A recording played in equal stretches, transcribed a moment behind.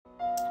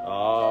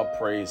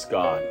Praise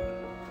God.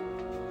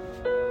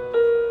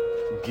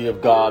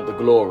 Give God the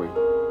glory.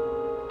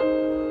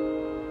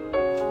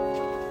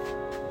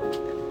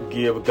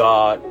 Give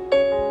God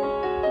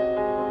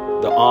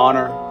the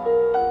honor.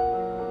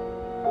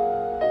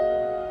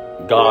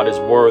 God is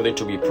worthy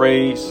to be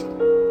praised.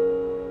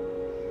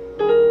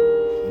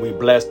 We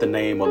bless the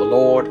name of the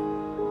Lord.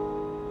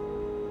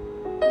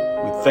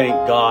 We thank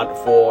God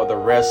for the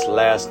rest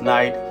last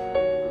night.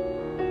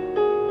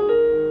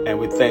 And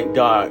we thank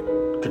God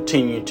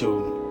continue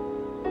to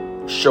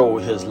show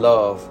his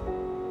love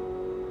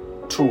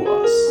to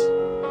us.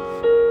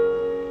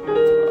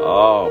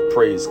 Oh,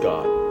 praise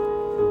God.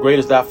 Great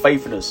is thy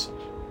faithfulness.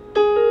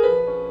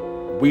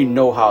 We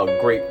know how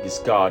great this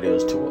God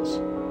is to us.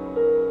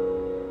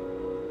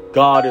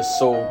 God is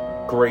so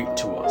great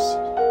to us.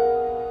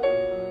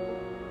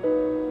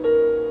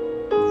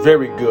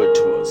 Very good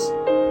to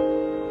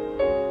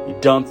us. He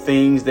done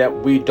things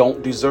that we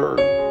don't deserve.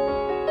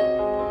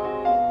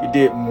 He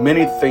did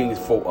many things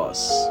for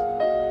us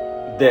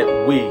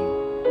that we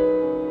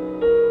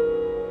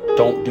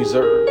don't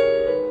deserve.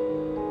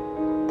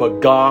 But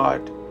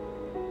God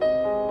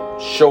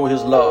showed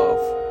his love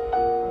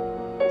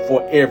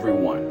for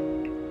everyone.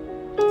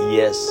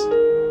 Yes,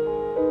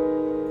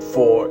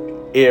 for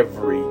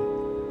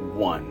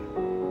everyone.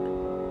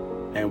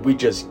 And we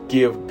just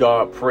give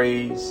God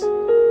praise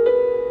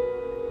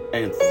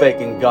and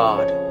thanking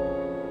God.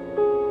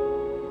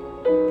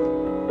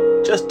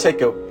 Just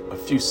take a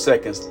few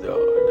seconds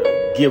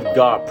to give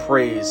God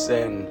praise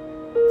and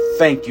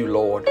thank you,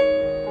 Lord,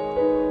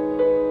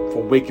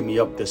 for waking me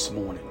up this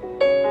morning.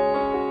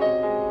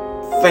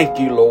 Thank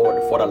you,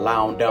 Lord, for the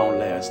lying down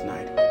last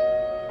night.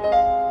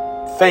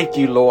 Thank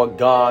you, Lord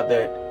God,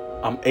 that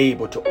I'm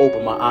able to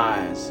open my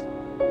eyes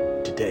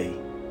today.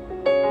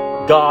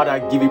 God, I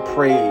give you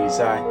praise.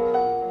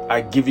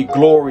 I give you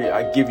glory.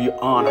 I give you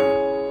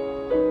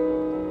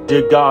honor.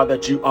 Dear God,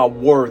 that you are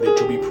worthy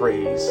to be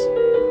praised.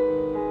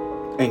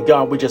 And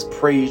God, we just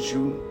praise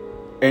you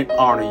and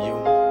honor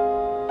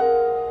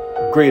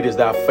you. Great is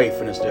thy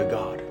faithfulness, dear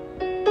God.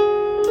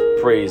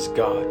 Praise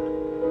God.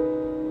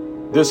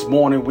 This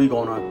morning, we're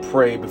going to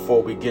pray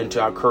before we get into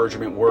our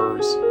encouragement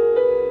words.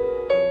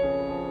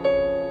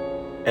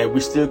 And we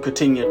still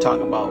continue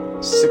talking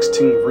about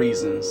 16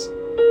 reasons.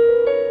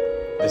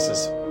 This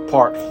is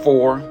part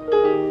 4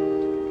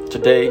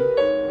 today.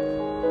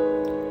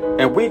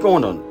 And we're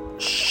going to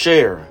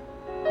share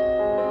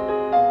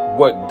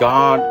what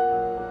God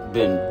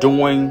been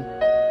doing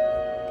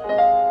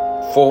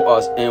for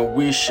us, and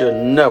we should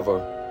never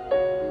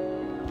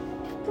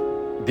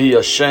be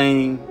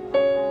ashamed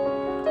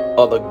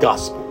of the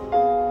gospel.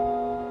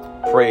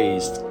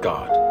 Praise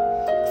God.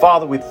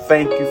 Father, we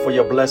thank you for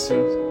your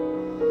blessings.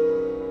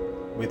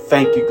 We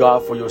thank you,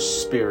 God, for your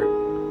spirit.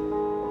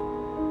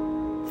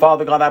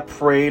 Father God, I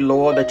pray,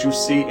 Lord, that you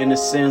see in the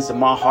sins of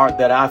my heart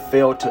that I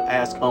failed to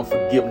ask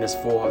unforgiveness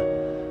for.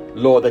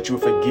 Lord, that you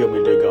forgive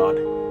me, dear God.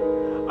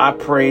 I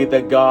pray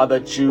that, God,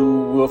 that you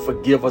will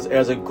forgive us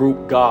as a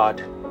group,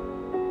 God.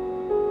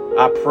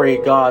 I pray,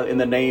 God, in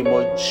the name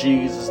of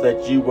Jesus,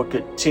 that you will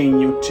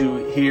continue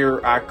to hear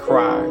our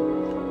cry,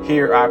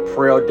 hear our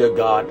prayer, dear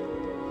God.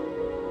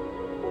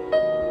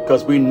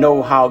 Because we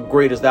know how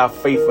great is thy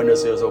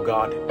faithfulness is, oh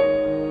God.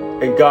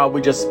 And God,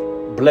 we just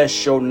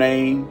bless your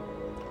name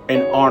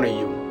and honor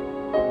you.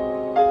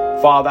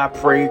 Father, I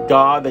pray,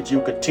 God, that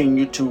you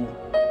continue to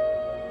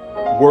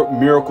work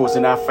miracles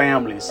in our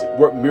families,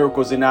 work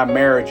miracles in our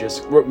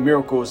marriages, work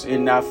miracles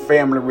in our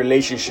family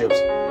relationships,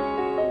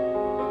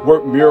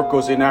 work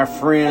miracles in our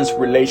friends'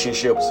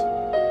 relationships.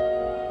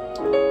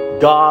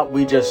 God,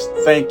 we just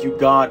thank you,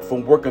 God, for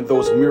working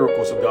those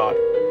miracles, oh God.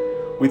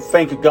 We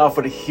thank you, God,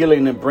 for the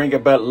healing and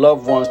bringing back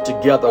loved ones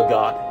together,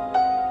 God.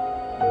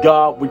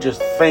 God, we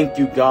just thank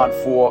you, God,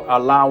 for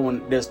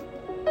allowing this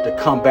to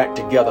come back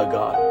together,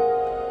 God.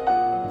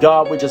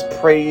 God, we just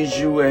praise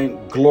you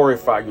and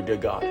glorify you, dear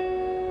God.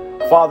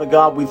 Father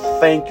God, we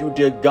thank you,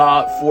 dear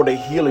God, for the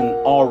healing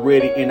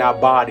already in our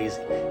bodies,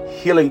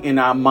 healing in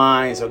our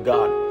minds, oh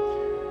God.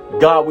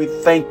 God, we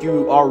thank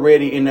you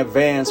already in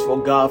advance for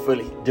God, for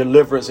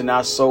deliverance in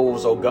our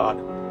souls, oh God.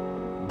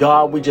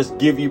 God, we just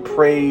give you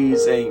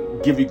praise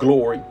and give you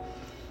glory.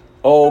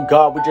 Oh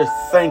God, we just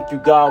thank you,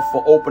 God,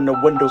 for opening the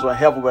windows of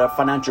heaven with a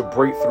financial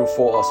breakthrough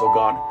for us, oh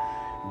God.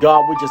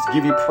 God, we just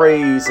give you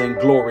praise and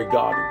glory,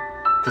 God.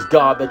 Because,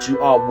 God, that you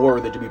are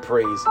worthy to be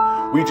praised.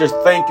 We just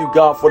thank you,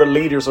 God, for the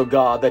leaders, oh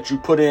God, that you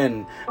put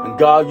in. And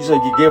God, you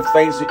said you give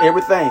thanks to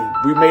everything.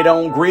 We may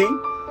not agree.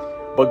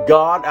 But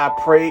God, I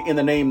pray in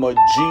the name of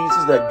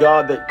Jesus that,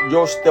 God, that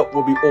your step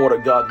will be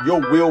ordered, God. Your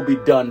will be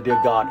done, dear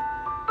God.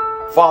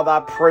 Father, I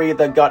pray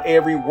that, God,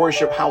 every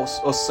worship house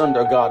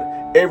asunder, God,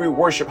 every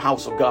worship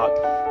house of God,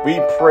 we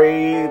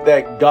pray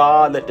that,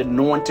 God, that the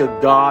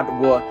anointed God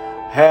will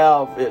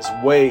have its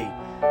way.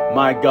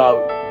 My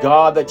God,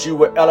 God, that you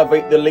will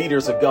elevate the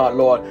leaders of God,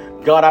 Lord.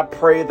 God, I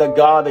pray that,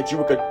 God, that you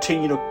will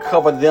continue to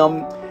cover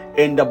them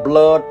in the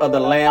blood of the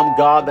Lamb,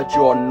 God, that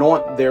you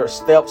anoint their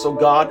steps, oh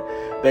God,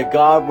 that,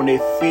 God, when they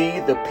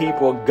feed the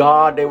people of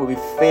God, they will be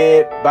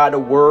fed by the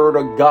word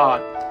of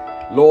God.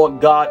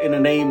 Lord God, in the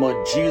name of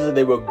Jesus,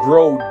 they will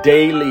grow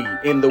daily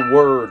in the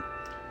word.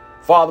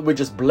 Father, we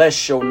just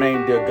bless your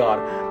name, dear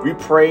God. We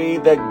pray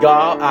that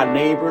God, our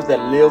neighbors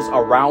that lives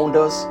around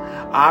us,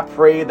 I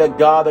pray that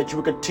God, that you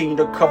will continue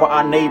to cover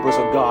our neighbors,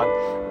 oh God.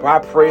 I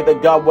pray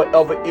that God,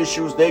 whatever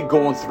issues they're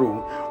going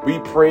through, we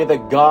pray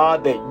that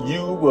God, that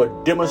you will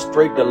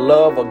demonstrate the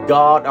love of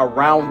God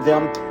around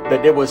them,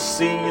 that they will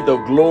see the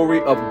glory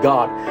of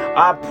God.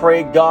 I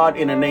pray, God,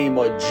 in the name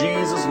of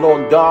Jesus,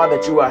 Lord God,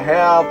 that you will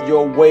have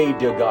your way,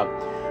 dear God.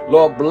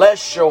 Lord,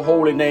 bless your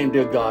holy name,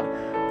 dear God.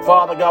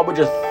 Father God, we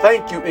just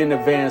thank you in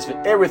advance for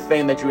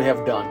everything that you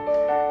have done.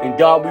 And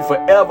God, we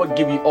forever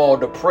give you all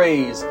the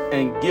praise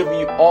and give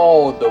you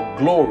all the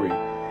glory.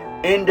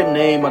 In the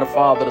name of the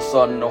Father, the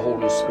Son, and the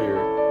Holy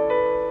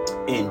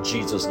Spirit. In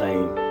Jesus'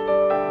 name.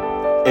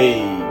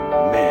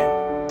 Amen.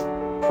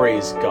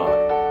 Praise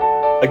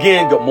God.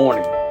 Again, good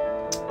morning.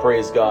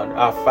 Praise God.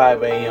 Our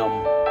 5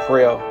 a.m.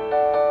 prayer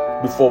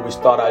before we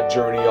start our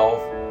journey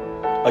off.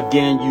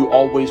 Again, you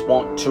always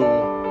want to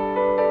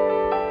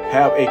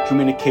have a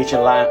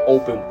communication line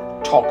open,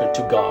 talking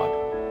to God.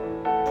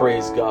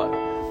 Praise God.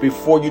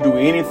 Before you do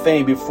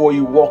anything, before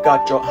you walk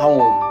out your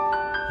home,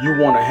 you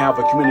want to have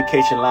a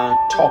communication line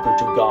talking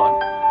to God.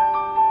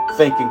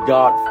 Thanking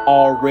God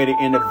already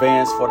in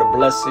advance for the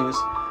blessings.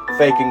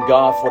 Thanking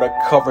God for the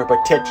cover and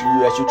protecting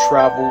you as you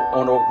travel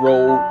on the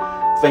road.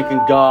 Thanking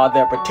God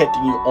that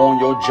protecting you on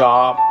your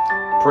job.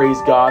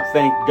 Praise God.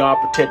 Thank God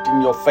protecting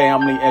your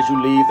family as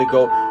you leave to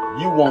go.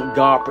 You want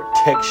God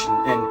protection,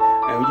 and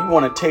you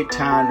want to take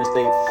time to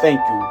say thank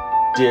you,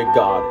 dear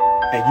God.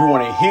 And you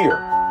want to hear,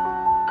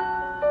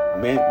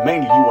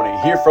 mainly you want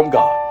to hear from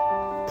God.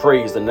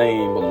 Praise the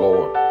name of the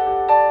Lord.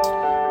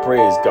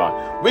 Praise God.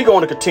 We're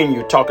going to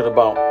continue talking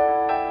about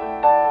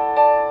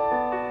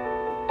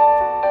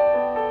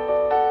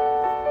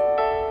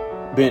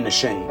being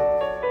ashamed.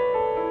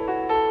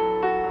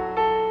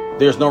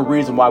 There's no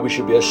reason why we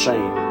should be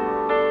ashamed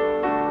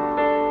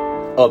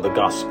of the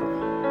gospel.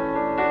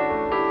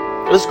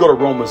 Let's go to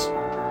Romans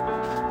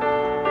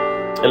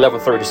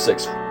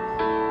 11:36.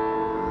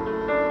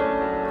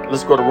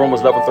 Let's go to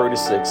Romans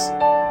 11:36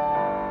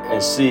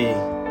 and see.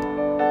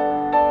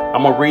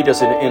 I'm going to read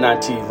this in the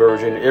NIT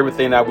version.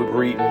 Everything I would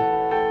read,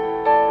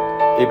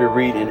 it be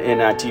read in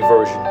NIT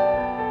version.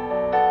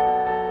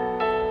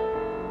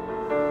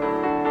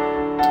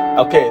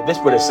 Okay, this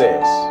is what it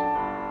says.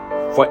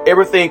 For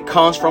everything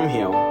comes from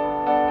him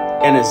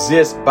and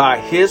exists by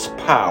his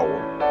power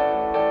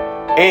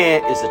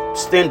and is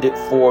extended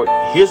for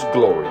his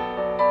glory.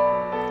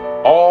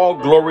 All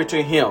glory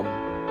to him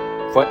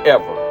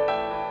forever.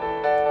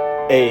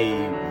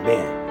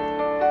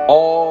 Amen.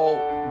 All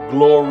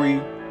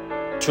glory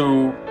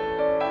to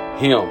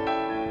him.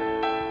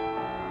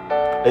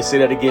 Let's say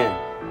that again.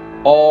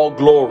 All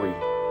glory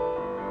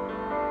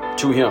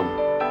to him.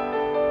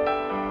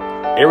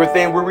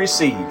 Everything we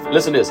receive,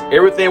 listen to this,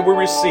 everything we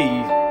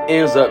receive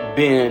ends up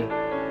being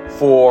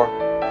for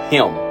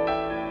him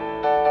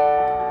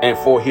and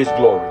for his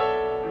glory.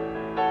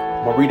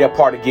 I'm going to read that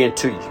part again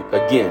to you.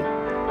 Again,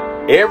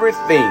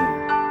 everything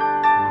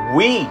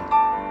we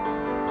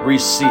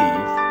receive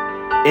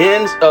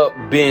ends up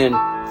being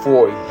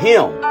for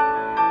him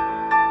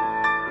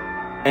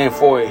and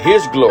for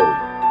his glory.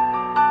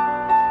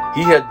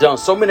 He has done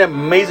so many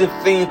amazing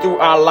things through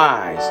our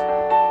lives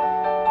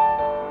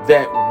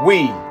that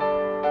we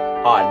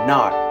are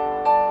not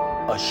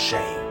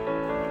ashamed.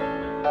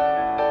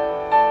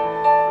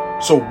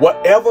 So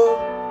whatever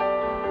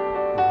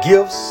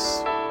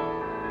gifts,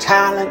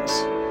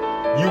 talents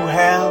you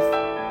have,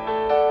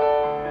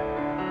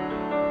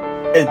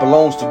 it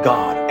belongs to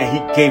God, and he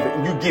gave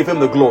it. You give him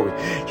the glory.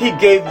 He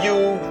gave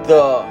you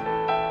the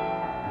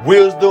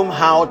wisdom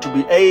how to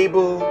be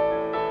able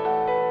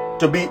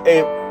to be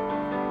a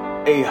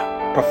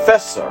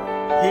professor.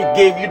 He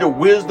gave you the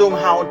wisdom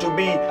how to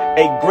be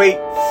a great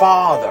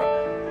father.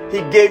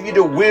 He gave you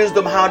the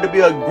wisdom how to be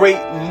a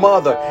great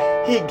mother.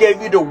 He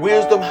gave you the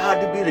wisdom how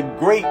to be the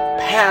great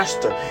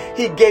pastor.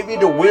 He gave you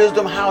the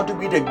wisdom how to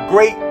be the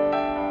great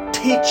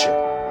teacher.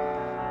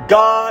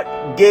 God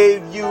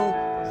gave you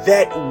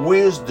that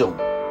wisdom.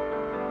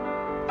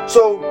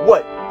 So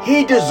what?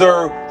 He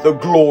deserved the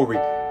glory.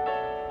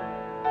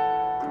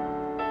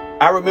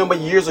 I remember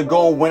years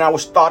ago when I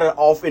was started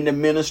off in the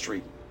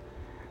ministry,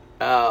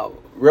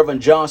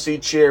 Reverend John C.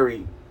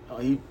 Cherry,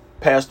 he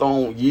passed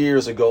on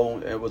years ago.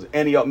 It was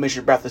Antioch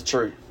Mission Baptist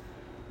Church,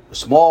 a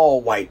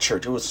small white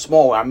church. It was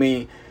small. I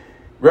mean,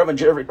 Reverend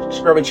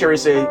Cherry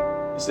said,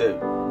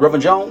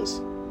 Reverend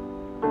Jones,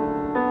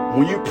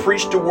 when you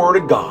preach the word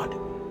of God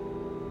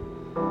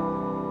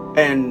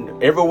and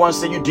everyone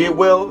said you did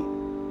well,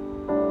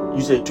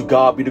 you said, to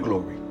God be the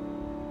glory.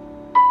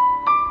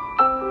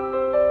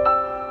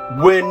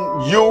 When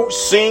you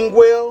sing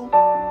well,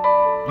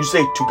 you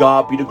say, to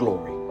God be the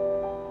glory.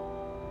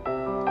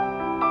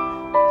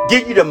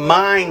 Give you the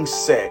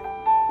mindset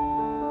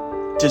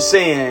to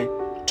saying,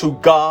 to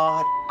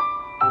God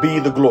be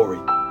the glory.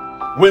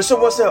 When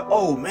someone said,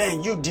 oh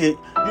man, you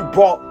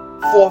brought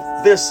forth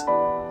this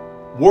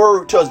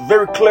word to us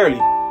very clearly,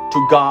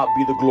 to God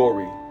be the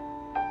glory.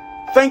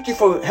 Thank you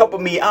for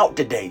helping me out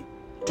today.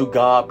 To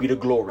God be the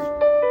glory.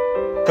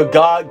 Because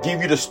God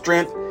give you the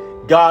strength.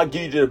 God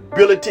give you the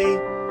ability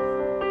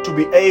to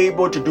be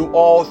able to do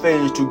all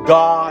things. To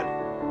God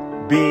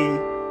be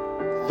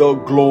the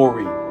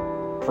glory.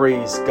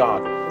 Praise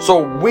God.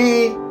 So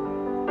we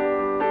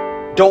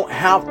don't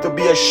have to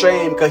be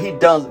ashamed, because he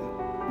does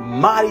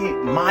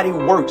mighty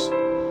works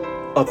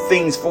of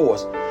things for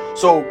us.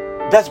 So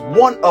that's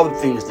one of the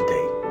things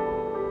today.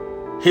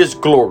 His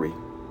glory.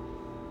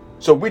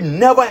 So we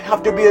never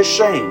have to be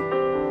ashamed,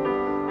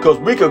 because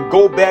we could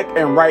go back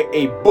and write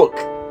a book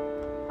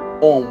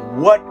on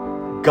what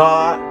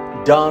God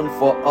done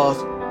for us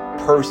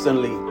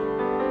personally.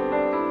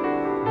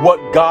 What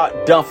God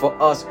done for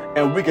us,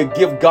 and we could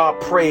give God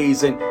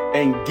praise and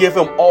give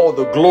him all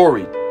the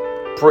glory.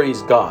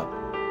 Praise God.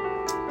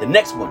 The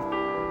next one,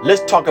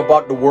 let's talk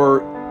about the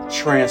word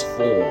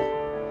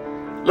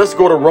transform. Let's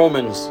go to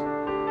Romans,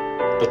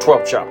 the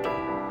 12th chapter.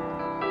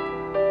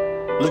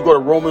 Let's go to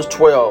Romans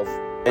 12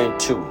 and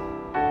 2.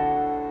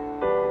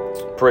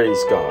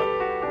 Praise God.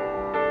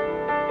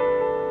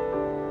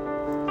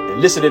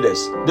 And listen to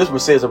this. This is what it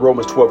says in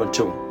Romans 12 and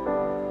 2.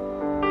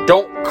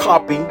 Don't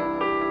copy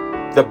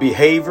the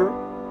behavior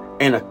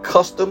and a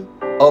custom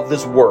of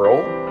this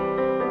world,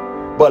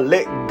 but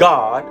let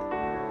God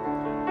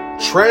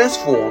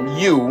transform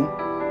you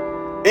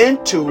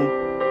into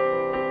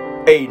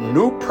a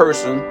new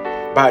person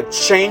by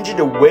changing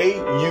the way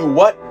you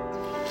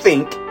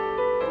think.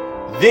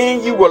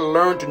 Then you will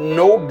learn to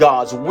know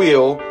God's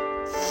will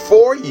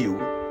for you,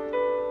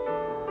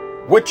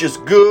 which is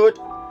good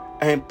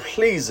and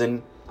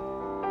pleasing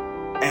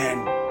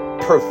and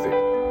perfect.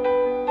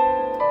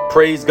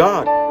 Praise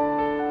God.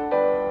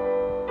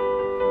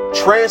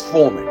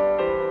 Transforming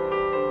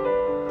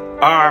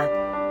our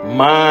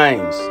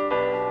minds,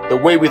 the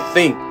way we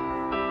think.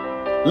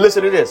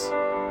 Listen to this.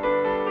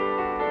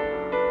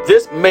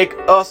 This make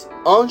us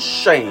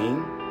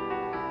unshamed,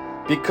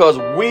 because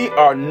we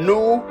are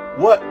new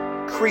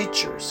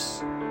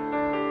creatures.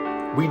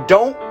 We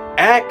don't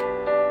act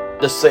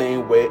the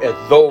same way as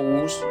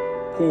those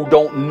who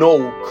don't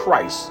know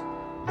Christ.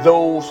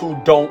 Those who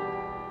don't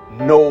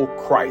know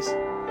Christ.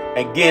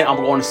 Again, I'm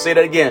going to say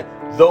that again.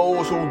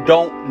 Those who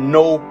don't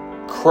know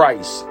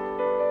Christ.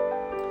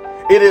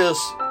 It is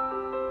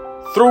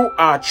through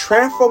our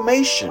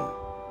transformation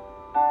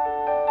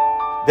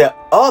that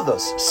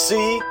others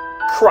see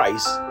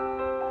Christ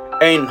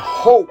and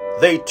hope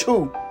they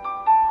too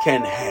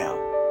can have.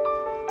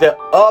 That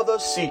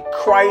others see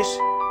Christ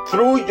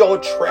through your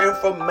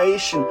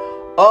transformation.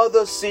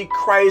 Others see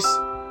Christ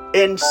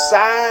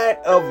inside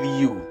of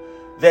you.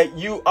 That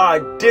you are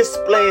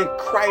displaying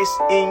Christ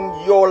in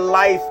your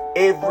life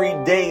every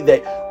day.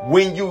 That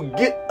when you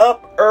get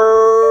up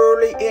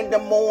early in the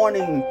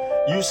morning,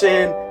 you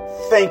saying,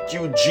 thank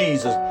you,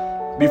 Jesus.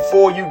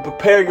 Before you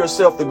prepare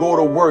yourself to go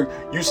to work,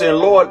 you say,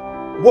 Lord,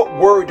 what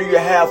word do you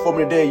have for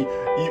me today?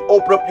 You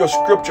open up your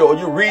scripture, or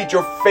you read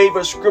your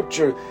favorite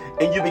scripture,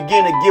 and you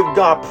begin to give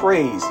God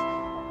praise.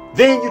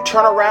 Then you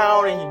turn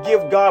around and you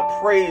give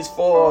God praise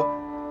for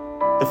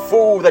the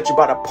food that you're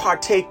about to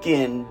partake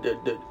in,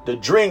 the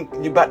drink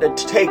you're about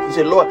to take. You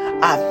say, Lord,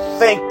 I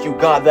thank you,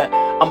 God, that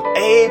I'm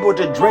able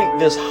to drink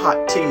this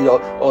hot tea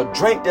or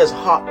drink this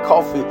hot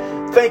coffee.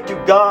 Thank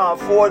you, God,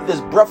 for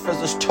this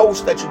breakfast, this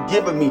toast that you've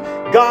given me.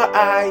 God,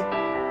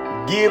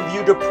 I give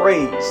you the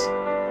praise.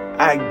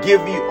 I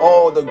give you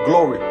all the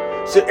glory.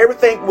 So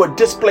everything will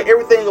display,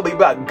 everything will be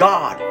about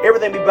God.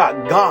 Everything will be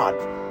about God.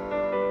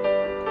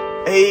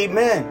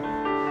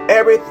 Amen.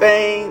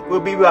 Everything will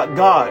be about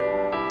God.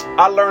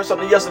 I learned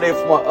something yesterday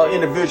from an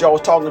individual I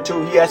was talking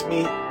to. He asked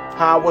me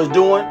how I was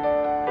doing.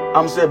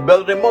 I said,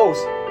 better than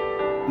most.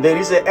 Then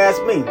he said,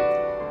 ask me.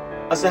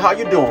 I said, how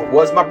you doing?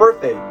 Well, it's my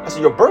birthday. I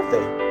said, your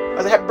birthday?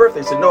 I said, happy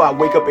birthday. He said, no, I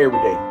wake up every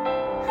day.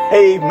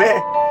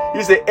 Amen.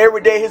 He said,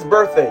 every day his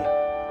birthday.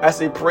 I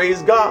said,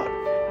 praise God.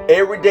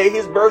 Every day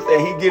his birthday.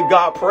 He give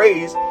God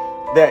praise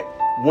that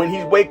when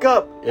he wake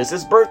up, it's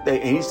his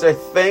birthday. And he said,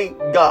 thank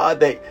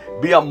God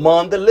that be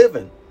among the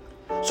living.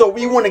 So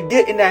we want to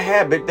get in that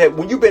habit that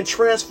when you've been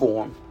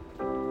transformed,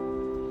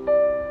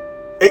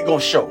 it's going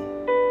to show.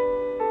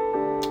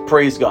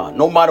 Praise God.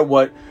 No matter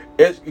what,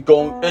 it's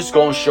going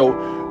to show.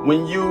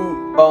 When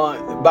you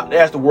about to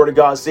ask the word of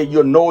God, say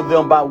you'll know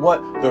them by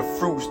what? The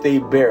fruits they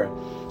bear.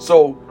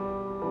 So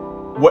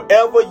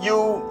whatever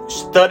you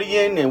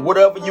studying and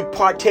whatever you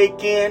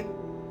partake in,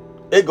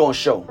 it's going to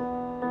show.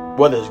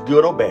 Whether it's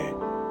good or bad.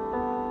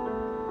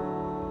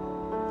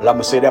 And I'm going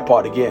to say that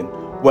part again.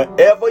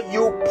 Whatever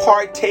you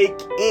partake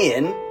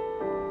in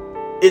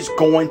is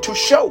going to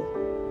show.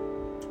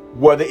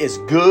 Whether it's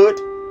good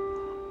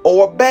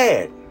or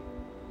bad.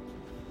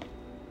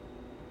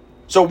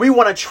 So we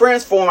want to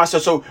transform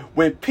ourselves. So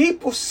when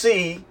people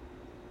see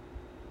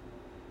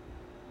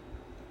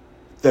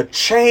the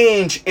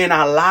change in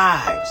our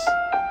lives,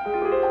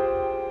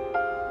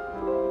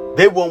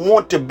 they will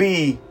want to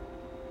be,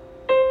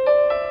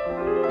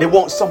 they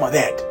want some of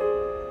that.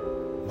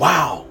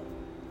 Wow,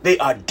 they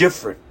are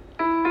different.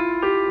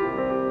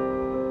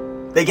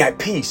 They got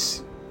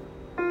peace.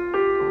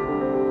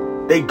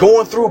 They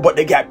going through, but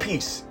they got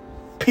peace.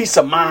 Peace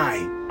of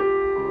mind.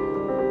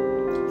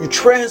 You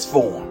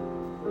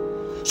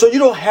transform. So you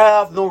don't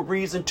have no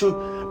reason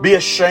to be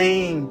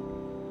ashamed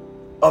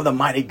of the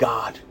mighty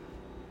God.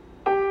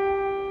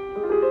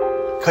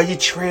 Because He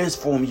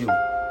transform you.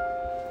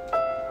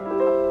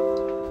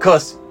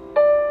 Because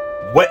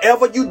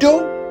whatever you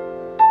do,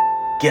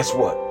 guess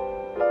what?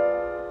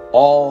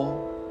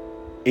 All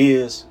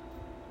is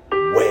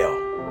well.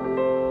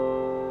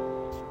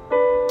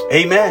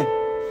 Amen.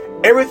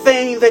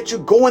 Everything that you're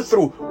going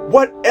through,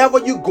 whatever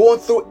you're going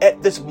through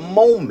at this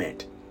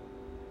moment,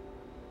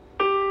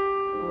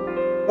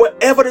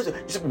 whatever it is,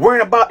 just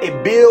worrying about a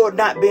bill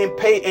not being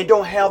paid and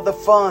don't have the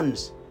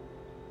funds.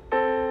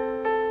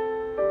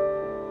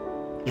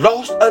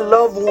 Lost a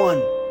loved one.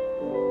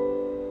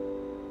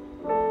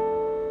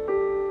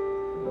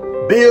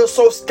 Bills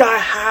so sky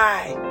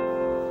high.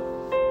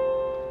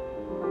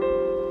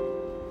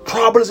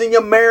 Problems in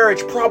your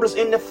marriage, problems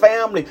in the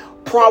family,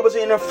 problems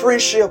in a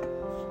friendship.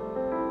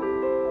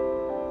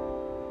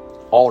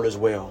 All is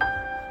well.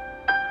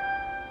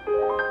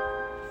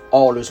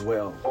 All is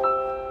well.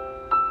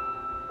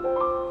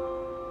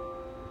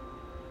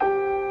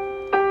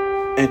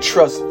 And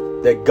trust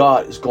that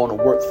God is going to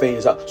work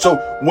things out. So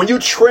when you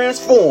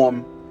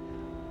transform,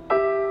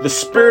 the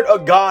Spirit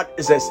of God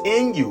is that's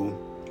in you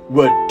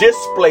will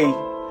display,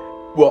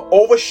 will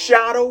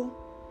overshadow,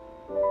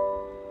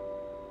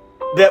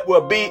 that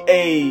will be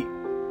a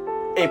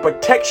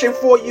protection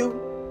for you.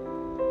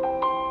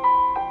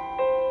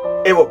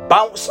 It will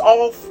bounce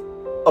off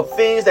of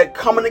things that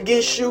coming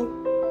against you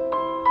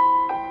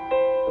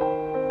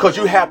because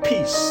you have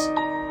peace.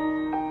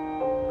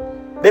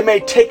 They may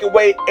take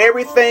away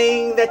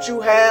everything that you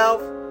have,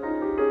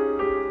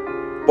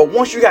 but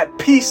once you got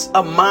peace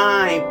of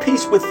mind,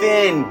 peace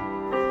within,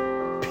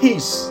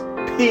 peace,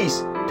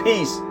 peace,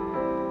 peace,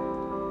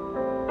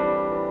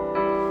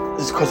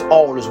 it's because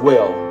all is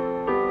well.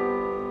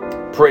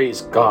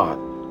 Praise God.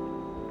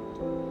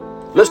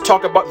 Let's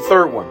talk about the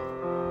third one.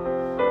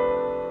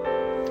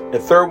 The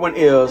third one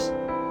is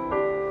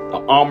the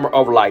armor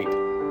of light.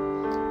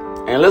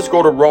 And let's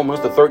go to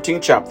Romans, the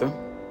 13th chapter,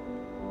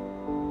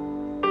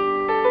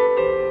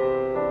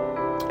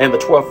 and the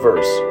 12th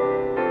verse.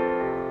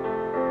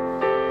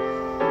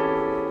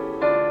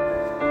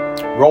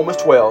 Romans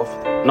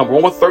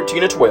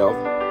 13 and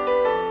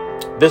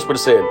 12. This is what it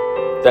said.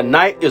 The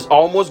night is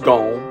almost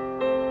gone.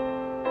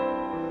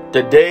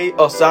 The day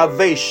of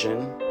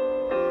salvation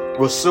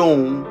will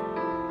soon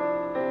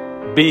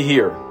be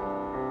here.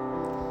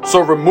 So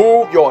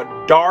remove your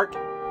dark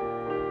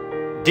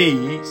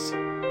deeds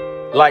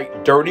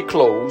like dirty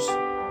clothes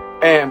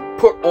and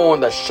put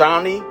on the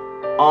shiny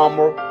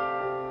armor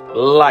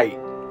light.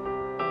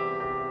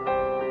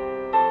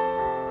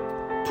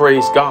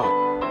 Praise God.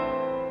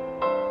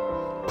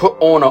 Put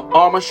on an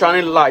armor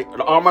shining light,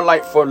 the armor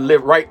light for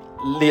right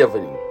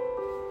living.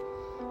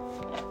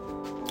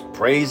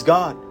 Praise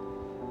God.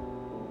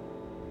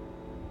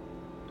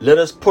 Let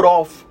us put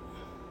off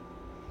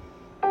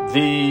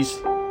these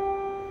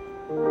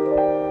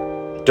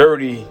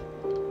dirty,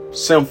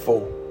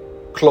 sinful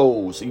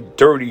clothes, these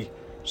dirty,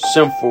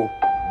 sinful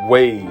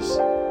ways.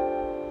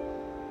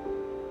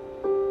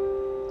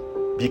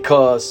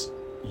 Because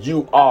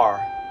you are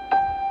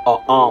an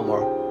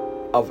armor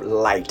of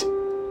light.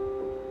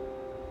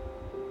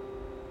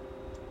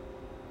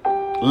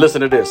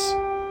 Listen to this.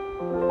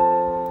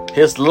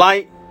 His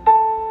light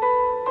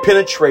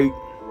penetrates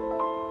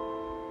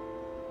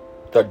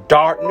the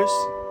darkness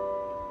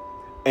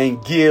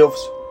and gives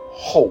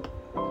hope.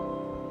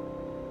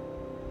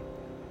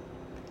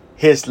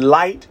 His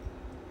light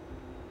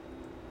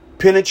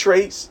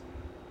penetrates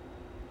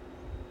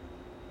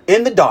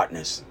in the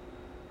darkness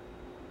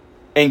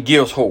and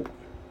gives hope.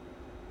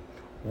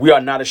 We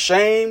are not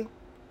ashamed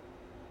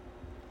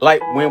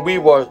like when we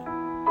were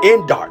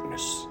in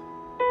darkness.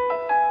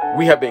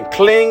 We have been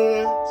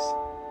cleansed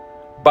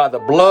by the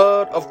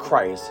blood of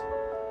Christ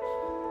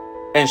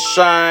and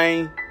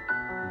shine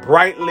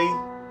brightly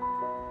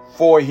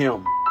for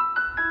Him.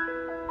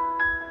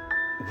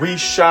 We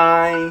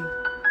shine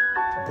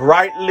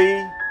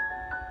brightly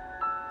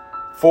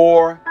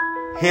for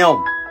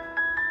Him.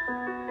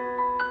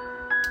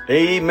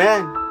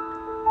 Amen.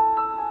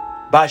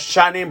 By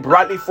shining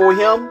brightly for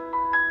Him,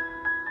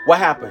 what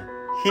happened?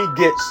 He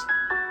gets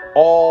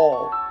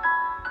all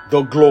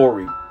the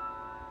glory.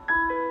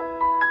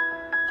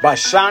 By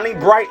shining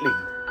brightly,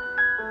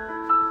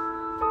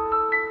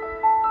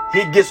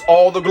 He gets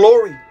all the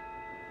glory.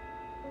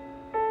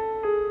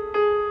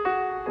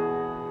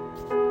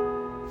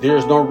 There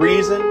is no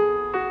reason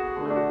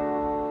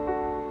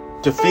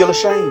to feel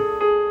ashamed.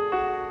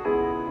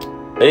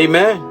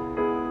 Amen.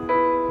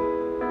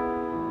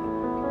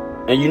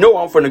 And you know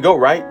I'm finna go,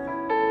 right?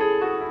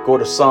 Go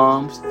to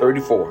Psalms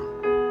 34.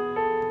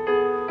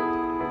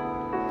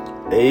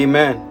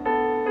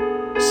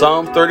 Amen.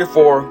 Psalms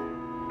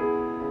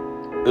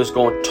 34 is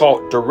going to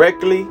talk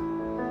directly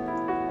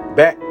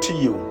back to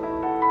you.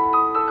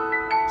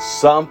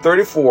 Psalm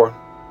 34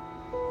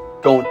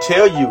 going to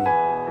tell you,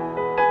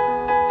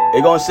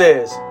 it going to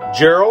says,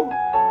 Gerald,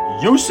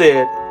 You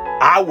said,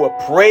 I will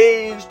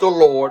praise the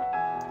Lord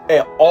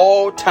at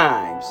all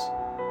times.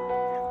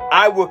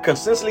 I will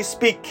consistently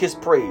speak his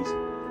praise.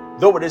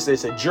 Though what it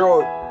said,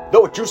 Gerald,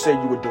 though what you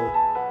said you would do.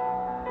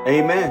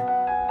 Amen.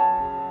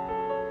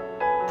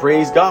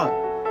 Praise God.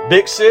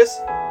 Big sis,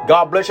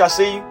 God bless you. I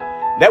see you.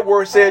 That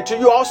word said to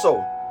you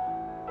also.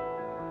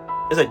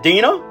 Is it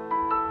Dina?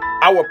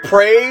 I will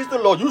praise the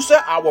Lord. You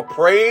said, I will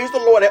praise the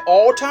Lord at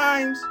all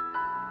times.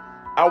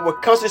 I will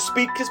constantly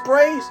speak his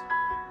praise.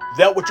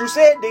 That what you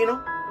said,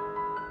 Dina.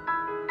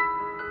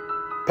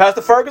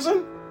 Pastor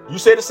Ferguson, you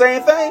said the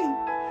same thing.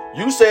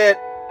 You said,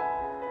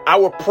 I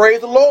will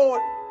praise the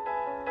Lord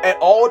at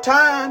all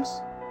times.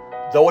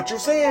 Though what you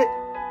said.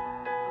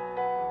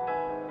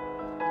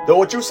 Though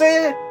what you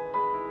said.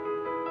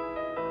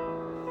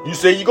 You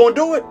said you're going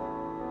to do it.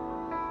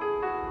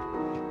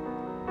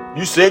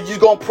 You said you're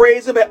going to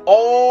praise him at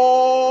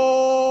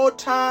all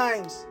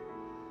times.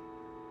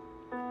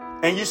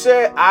 And you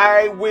said,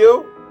 I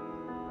will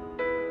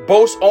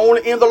boast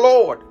only in the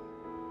Lord.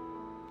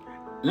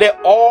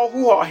 Let all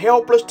who are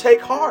helpless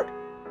take heart.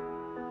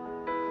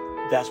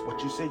 That's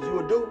what you said you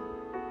would do.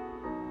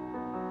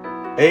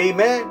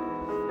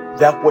 Amen.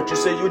 That's what you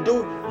said you would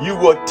do. You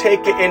will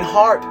take it in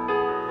heart.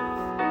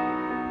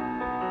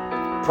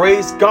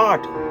 Praise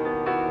God.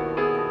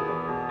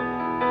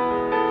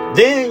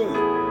 Then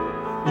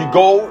you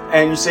go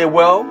and you say,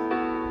 well,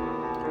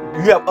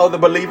 you have other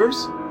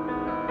believers.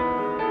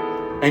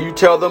 And you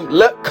tell them,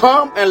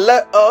 come and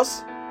let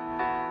us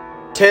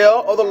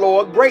tell of the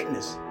Lord's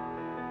greatness.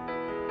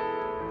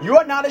 You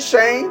are not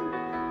ashamed.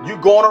 You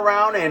going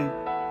around and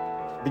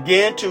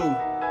begin to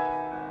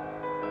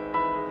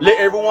let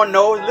everyone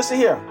know. Listen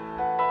here.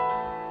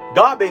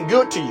 God been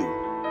good to you.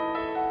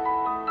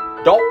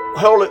 Don't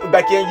hold it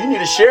back in. You need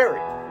to share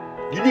it.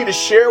 You need to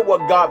share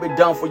what God been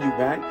done for you,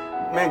 man.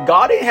 Man,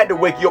 God didn't have to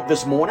wake you up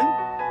this morning.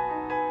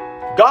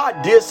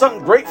 God did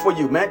something great for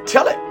you, man.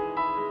 Tell it.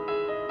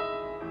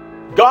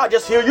 God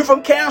just healed you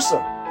from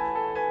cancer.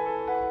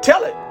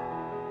 Tell it.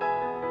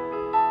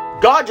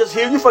 God just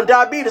healed you from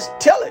diabetes.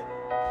 Tell it.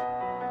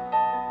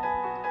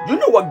 You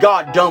know what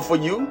God done for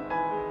you.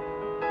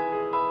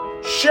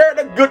 Share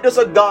the goodness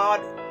of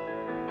God.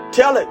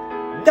 Tell it.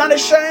 Not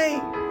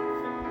ashamed.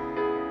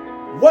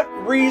 What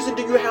reason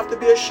do you have to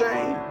be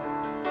ashamed?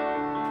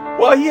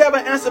 Well, you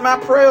haven't answered my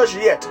prayers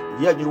yet.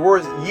 Yeah, your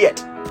words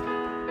yet.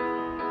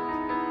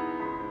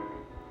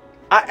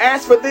 I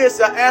asked for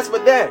this. I asked for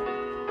that.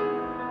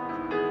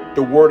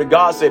 The word of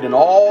God said, in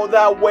all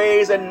thy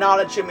ways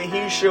acknowledge him, and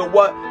he shall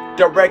what?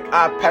 Direct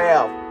our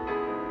path.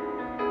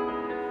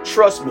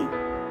 Trust me.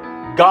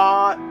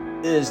 God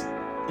is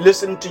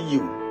listening to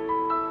you.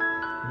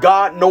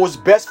 God knows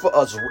best for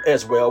us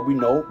as well. We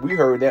know. We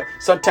heard that.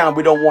 Sometimes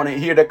we don't want to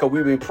hear that because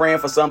we've been praying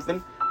for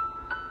something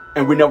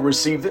and we never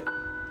received it.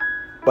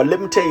 But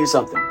let me tell you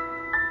something.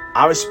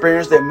 I've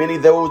experienced that. Many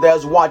of those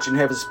that's watching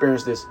have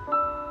experienced this.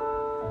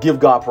 Give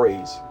God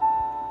praise.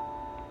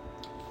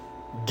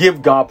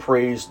 Give God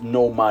praise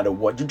no matter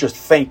what. You just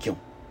thank him.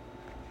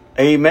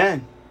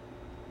 Amen.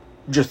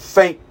 Just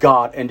thank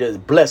God and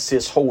just bless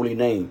his holy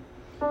name.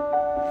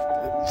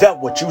 That's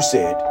what you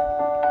said.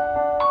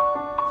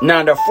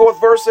 Now the fourth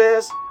verse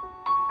says,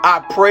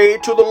 I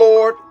prayed to the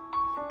Lord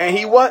and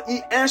he what?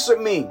 He answered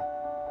me.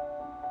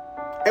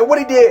 And what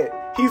he did,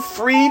 he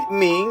freed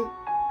me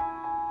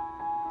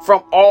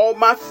from all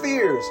my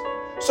fears.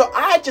 So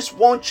I just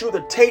want you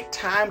to take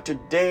time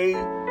today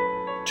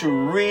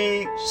to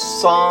read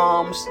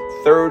Psalms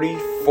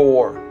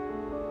 34.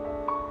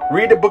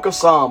 Read the book of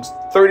Psalms,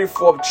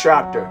 34th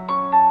chapter.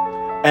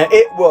 And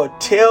it will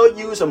tell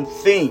you some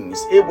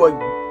things. It will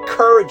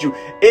encourage you.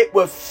 It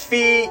will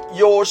feed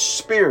your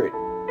spirit.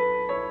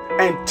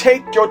 And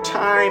take your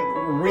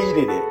time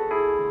reading it.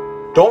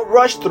 Don't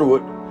rush through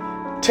it.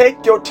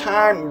 Take your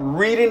time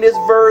reading this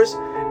verse.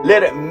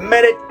 Let it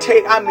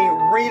meditate.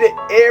 Read it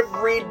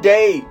every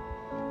day.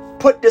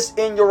 Put this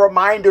in your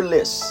reminder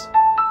list.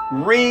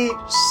 Read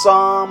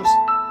Psalms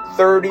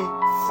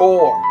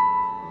 34.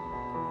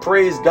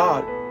 Praise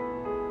God.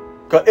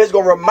 Because it's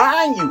going to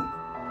remind you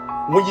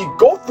when you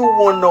go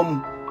through one of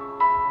them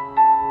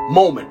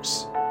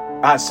moments,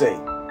 I say.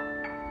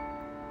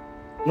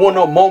 One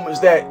of those moments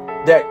that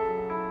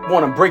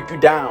want to break you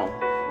down.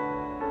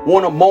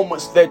 One of the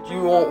moments that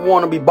you won't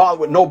want to be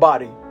bothered with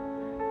nobody.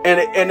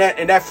 And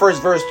that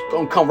first verse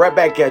going to come right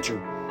back at you.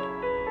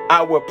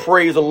 I will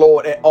praise the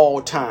Lord at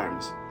all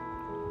times.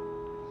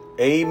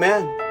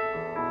 Amen.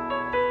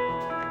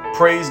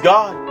 Praise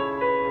God.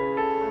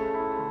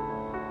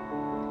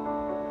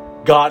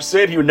 God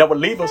said he would never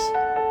leave us.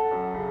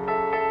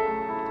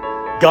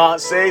 God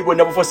said he would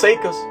never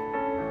forsake us.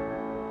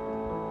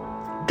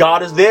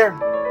 God is there.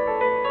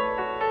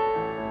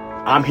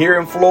 I'm here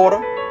in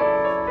Florida.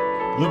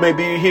 You may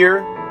be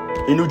here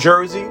in New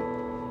Jersey,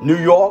 New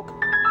York,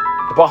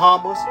 the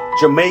Bahamas,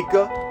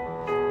 Jamaica,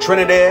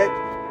 Trinidad,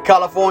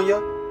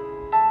 California,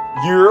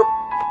 Europe.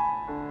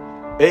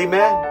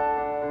 Amen.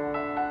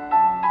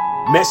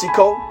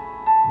 Mexico.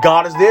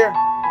 God is there.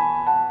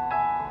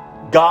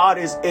 God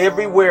is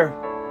everywhere.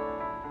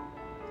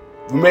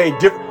 We made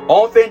different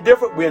Only thing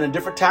different, we're in a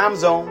different time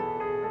zone.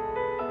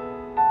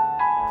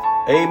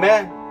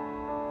 Amen.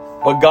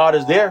 But God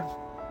is there.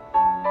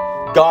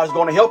 God is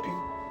going to help you.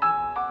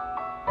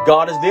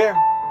 God is there.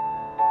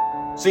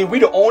 See, we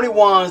the only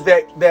ones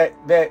that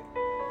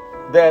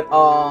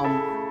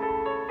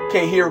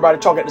can't hear everybody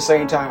talk at the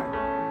same time.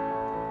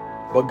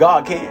 But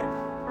God can.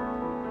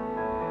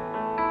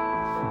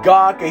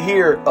 God can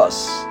hear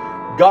us.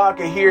 God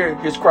can hear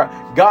his cry.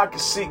 God can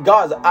see.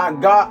 God's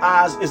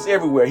eyes is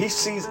everywhere. He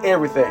sees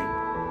everything.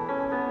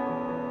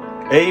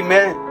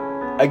 Amen.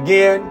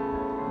 Again,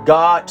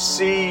 God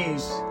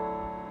sees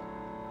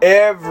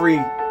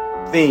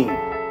everything.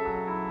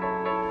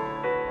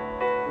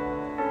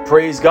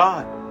 Praise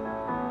God.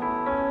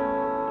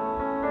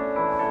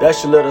 That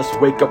should let us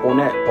wake up on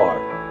that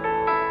part.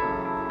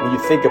 When you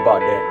think about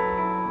that,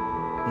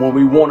 when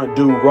we want to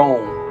do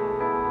wrong,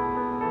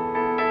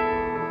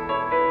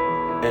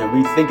 and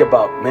we think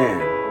about, man,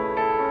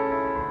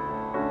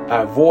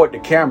 I avoid the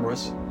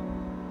cameras,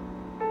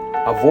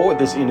 avoid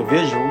this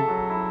individual,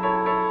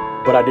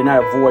 but I did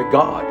not avoid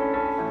God.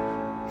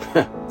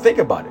 Think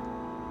about it.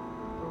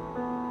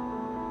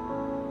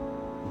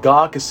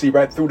 God can see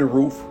right through the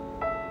roof.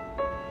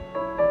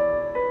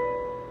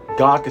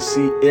 God can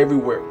see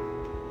everywhere.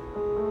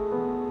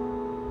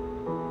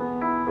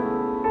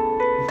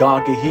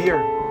 God can hear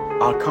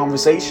our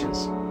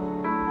conversations.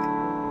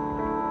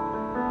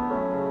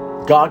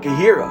 God can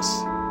hear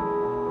us.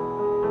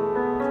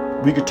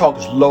 We can talk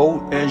as low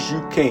as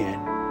you can.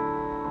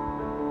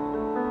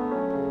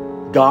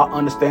 God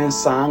understands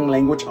sign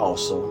language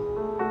also.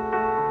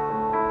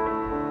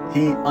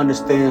 He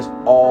understands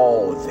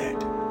all that.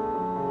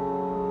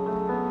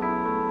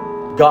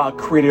 God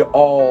created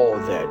all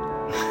that.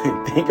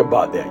 Think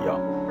about that,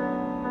 y'all.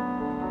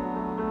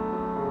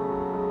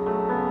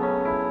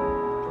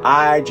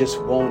 I just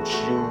want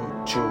you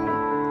to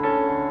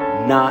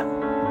not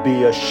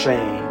be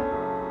ashamed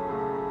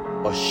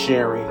of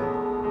sharing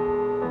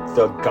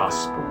the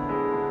gospel.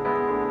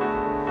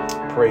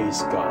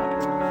 Praise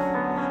God.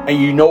 And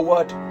you know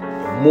what?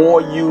 The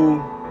more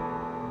you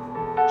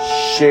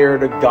share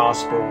the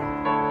gospel,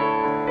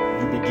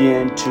 you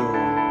begin to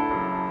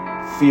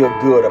feel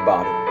good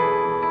about it.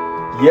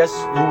 Yes,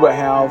 you will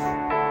have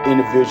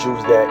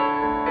individuals that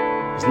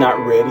is not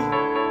ready,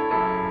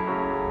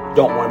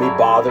 don't want to be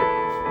bothered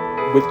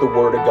with the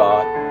word of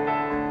God.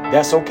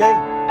 That's okay.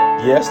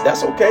 Yes,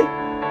 that's okay.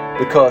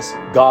 Because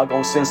God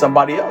gonna send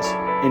somebody else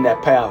in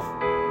that path.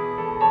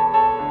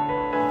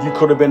 You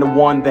could have been the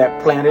one that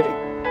planted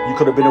it. You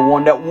could have been the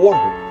one that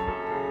watered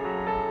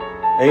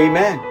it.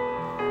 Amen.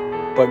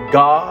 But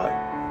God,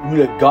 you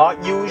let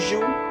God use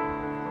you.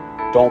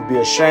 Don't be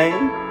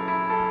ashamed.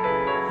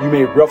 You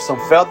may ruffle some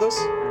feathers,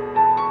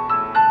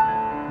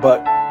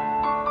 but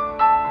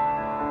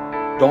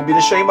don't be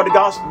ashamed of the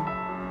gospel.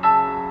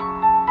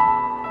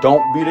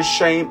 Don't be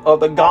ashamed of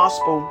the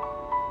gospel.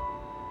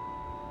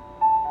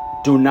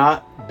 Do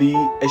not be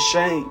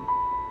ashamed.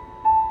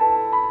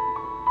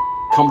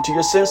 Come to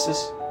your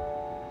senses.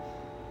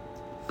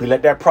 Be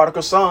like that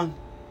prodigal son.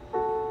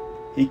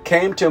 He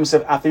came to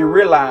himself after he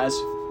realized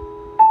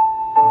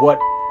what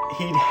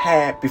he'd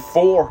had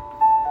before.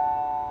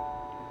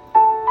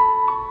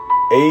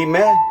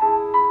 Amen.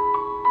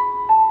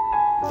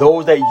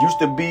 Those that used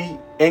to be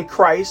in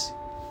Christ,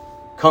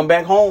 come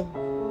back home.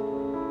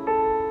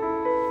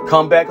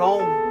 Come back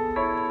home.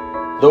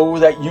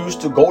 Those that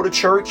used to go to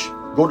church,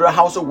 go to the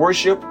house of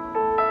worship,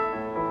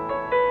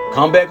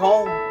 come back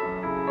home.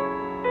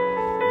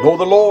 Know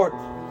the Lord.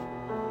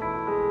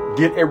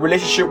 Get a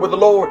relationship with the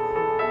Lord.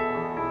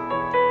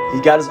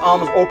 He got his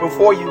arms open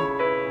for you.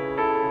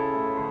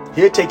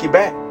 He'll take you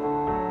back.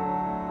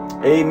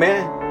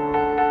 Amen.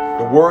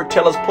 The word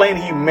tells us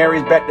plainly he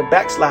marries back the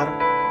backslider.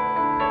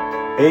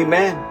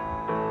 Amen.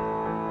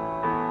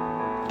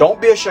 Don't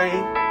be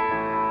ashamed.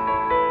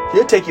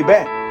 He'll take you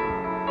back.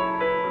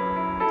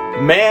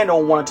 Man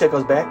don't want to take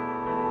us back,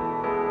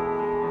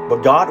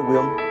 but God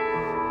will.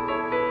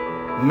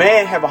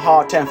 Man have a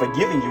hard time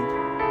forgiving you,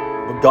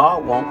 but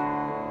God won't.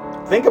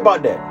 Think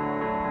about that.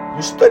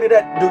 You study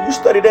that. Do you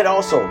study that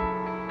also?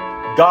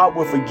 God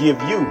will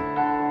forgive you.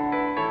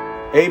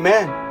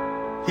 Amen.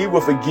 He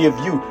will forgive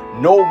you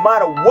no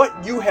matter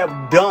what you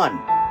have done.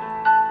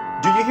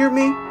 Do you hear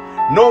me?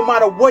 No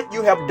matter what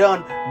you have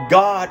done,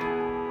 God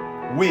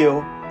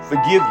will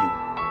forgive you.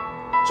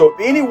 So if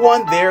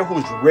anyone there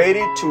who's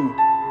ready to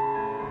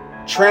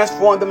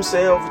transform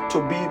themselves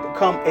to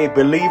become a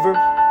believer,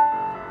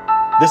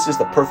 this is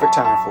the perfect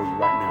time for you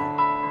right now.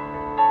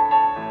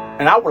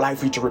 And I would like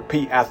for you to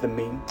repeat after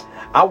me.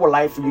 I would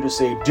like for you to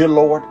say, "Dear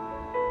Lord,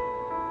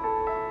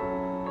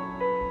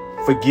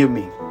 forgive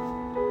me.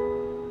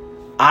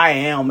 I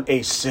am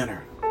a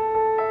sinner.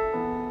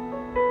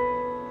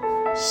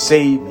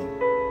 Save me.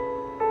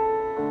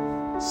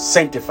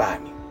 Sanctify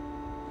me.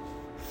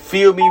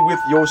 Fill me with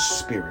your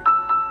spirit.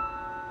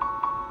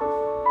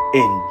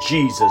 In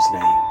Jesus'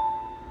 name.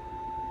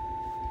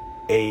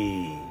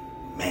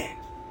 Amen."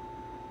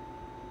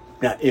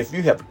 Now, if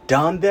you have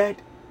done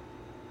that,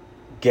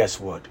 guess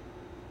what?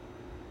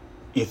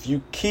 If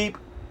you keep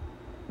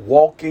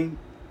walking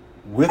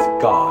with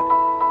God,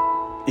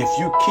 if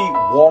you keep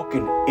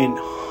walking in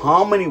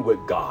harmony with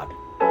God,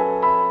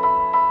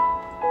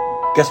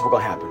 guess what's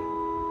going to happen?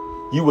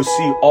 You will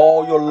see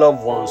all your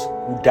loved ones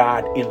who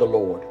died in the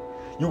Lord.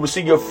 You will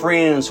see your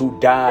friends who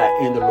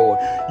died in the Lord.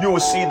 You will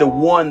see the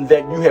one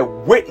that you have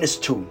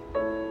witnessed to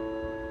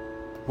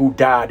who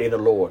died in the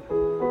Lord.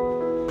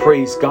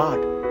 Praise God.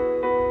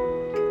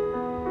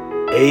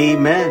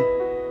 Amen.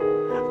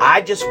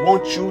 I just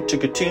want you to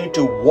continue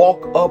to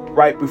walk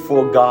upright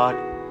before God.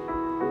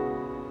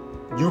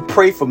 You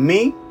pray for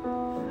me,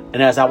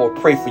 and as I will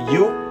pray for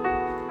you,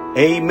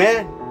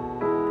 amen.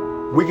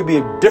 We can be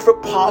in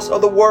different parts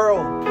of the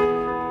world,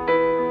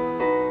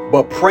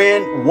 but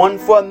praying one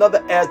for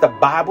another as the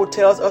Bible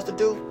tells us to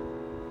do.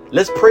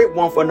 Let's pray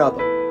one for another.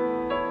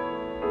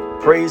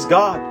 Praise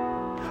God.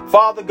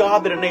 Father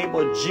God, in the name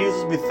of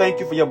Jesus, we thank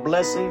you for your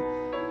blessing.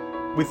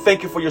 We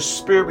thank you for your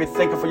spirit. We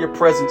thank you for your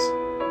presence.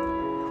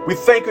 We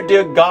thank you,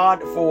 dear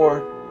God,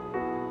 for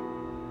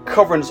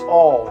covering us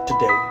all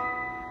today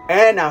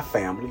and our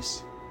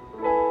families.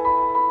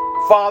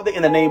 Father,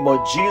 in the name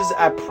of Jesus,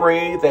 I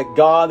pray that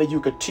God, that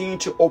you continue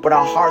to open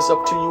our hearts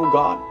up to you,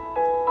 God,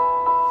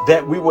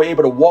 that we were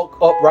able to walk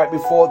up right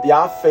before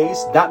our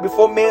face, not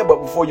before man, but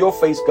before your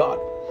face, God.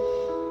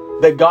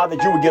 That God,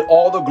 that you would get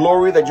all the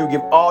glory, that you would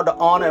give all the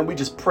honor, and we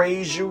just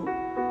praise you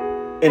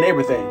in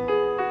everything.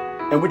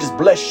 And we just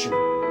bless you.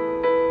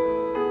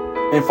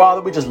 And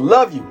Father, we just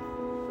love you.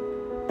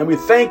 And we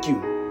thank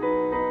you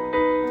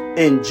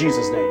in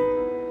Jesus' name.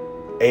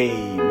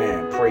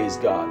 Amen. Praise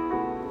God.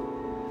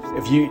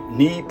 If you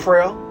need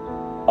prayer,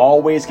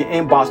 always can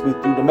inbox me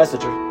through the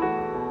messenger.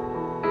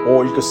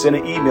 Or you can send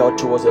an email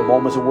to us at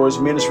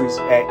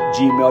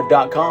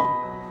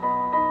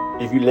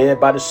momentsofwordsministries@gmail.com. If you're led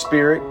by the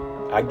Spirit,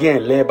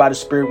 again, led by the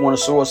Spirit, want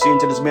to sow a seed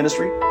into this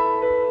ministry,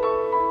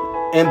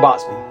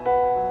 inbox me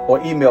or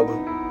email me.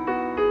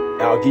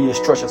 I'll give you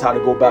instructions how to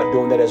go about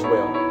doing that as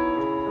well.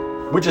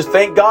 We just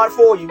thank God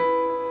for you.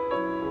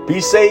 Be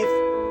safe.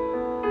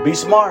 Be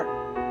smart.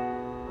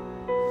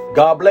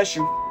 God bless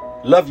you.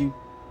 Love you.